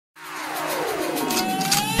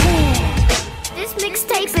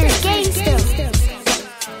mixtape is gangsta.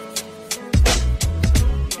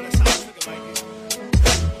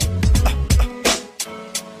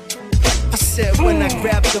 When I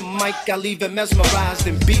grab the mic, I leave it mesmerized.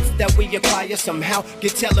 And beef that we acquire somehow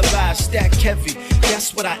get televised. Stack heavy,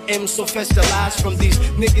 that's what I am, so festalized. From these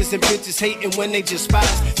niggas and bitches hating when they just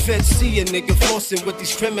spies. Feds see a nigga flossing with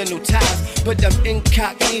these criminal ties, but I'm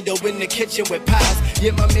incognito in the kitchen with pies.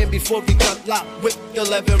 Yeah, my man, before we got locked with the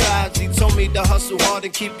 11 rides, he told me to hustle hard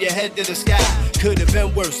and keep your head to the sky. Could've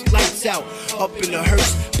been worse, lights out, up in the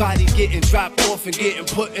hearse, body getting dropped off and getting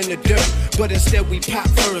put in the dirt. But instead we pop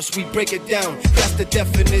first, we break it down. That's the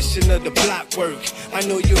definition of the block work. I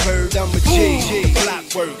know you heard I'm a G.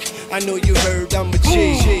 Block work. I know you heard I'm a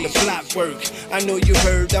G. The block work. I know you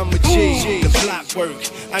heard I'm a G. The block work.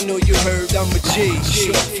 I know you heard I'm a G.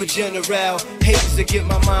 Short for general, hates to get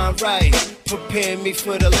my mind right. Preparing me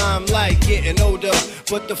for the limelight, getting older,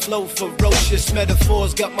 but the flow ferocious.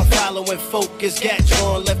 Metaphors got my following focus. Gat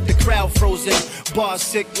drawn, left the crowd frozen. Bars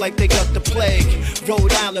sick like they got the plague.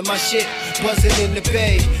 Rhode Island, my shit buzzing in the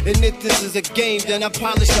bay. And if this is a game, then I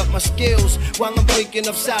polish up my skills while I'm drinking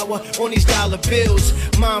up sour on these dollar bills.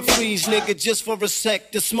 Mind freeze, nigga, just for a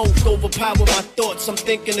sec. The smoke overpower my thoughts, I'm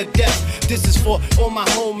thinking of death. This is for all my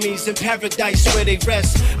homies in paradise where they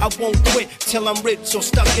rest. I won't quit till I'm rich or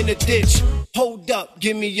stuck in a ditch. Hold up,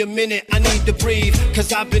 give me a minute, I need to breathe,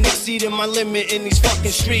 cause I've been exceeding my limit in these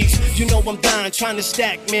fucking streets. You know I'm dying, trying to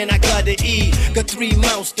stack, man, I gotta eat. Got 3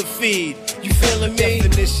 mouths to feed, you feeling me?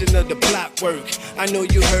 Definition of the block work. I know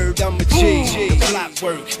you heard I'm a G. The block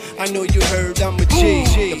work. I know you heard I'm a G.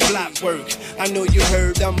 The block work. I know you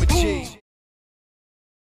heard I'm a G.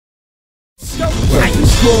 How you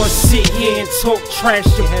gonna sit here and talk trash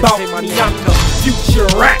about me? I'm the future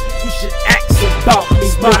rap, you should ask about me.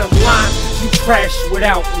 Bottom line, you trash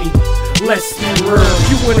without me. Let's be real,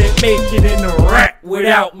 you wouldn't make it in the rap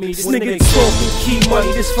without me. This nigga talking key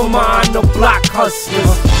money, this for my on the block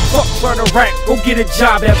hustlers. Fuck try to rap, go get a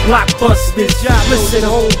job at Blockbusters. Listen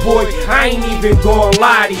homeboy, I ain't even gonna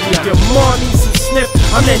lie to you. Your money's a sniff,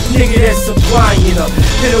 I'm that nigga that's supplying her.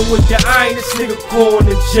 Hit her with the iron, this nigga calling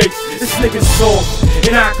the jakes. This nigga soft,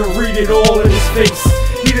 and I can read it all in his face.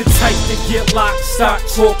 He the type to get locked, start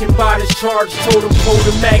talking about his charge. Told him pull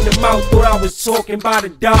the magnum out, thought I was talking about a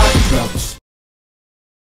dime.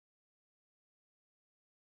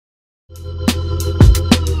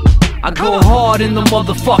 I go hard in the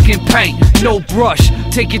motherfucking paint, no brush.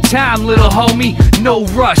 Take your time, little homie, no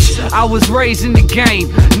rush. I was raised in the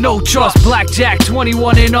game, no trust. Blackjack,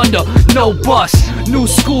 21 and under, no bust. New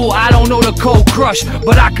school, I don't know the cold crush,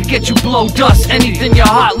 but I could get you blow dust. Anything your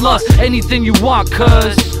heart lust, anything you want,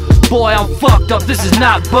 cuz boy, I'm fucked up, this is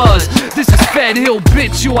not buzz. This is Fed Hill,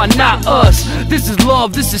 bitch, you are not us. This is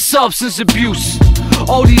love, this is substance abuse.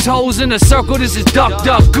 All these hoes in a circle, this is duck,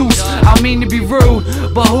 duck, goose. I mean to be rude,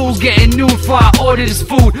 but who's getting nude before I order this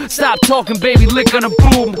food? Stop talking, baby, lick on the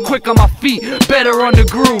boob. I'm quick on my feet, better on the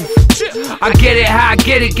groove. I get it how I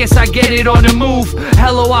get it, guess I get it on the move.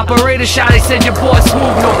 Hello operator, shot, they said your boy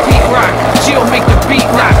smooth, no Pete Rock. She'll make the beat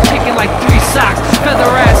rock, kicking like 3 socks. Feather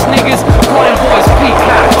ass niggas, calling boys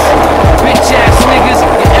peacocks. Bitch ass niggas,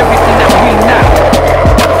 you're everything that we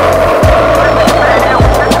not.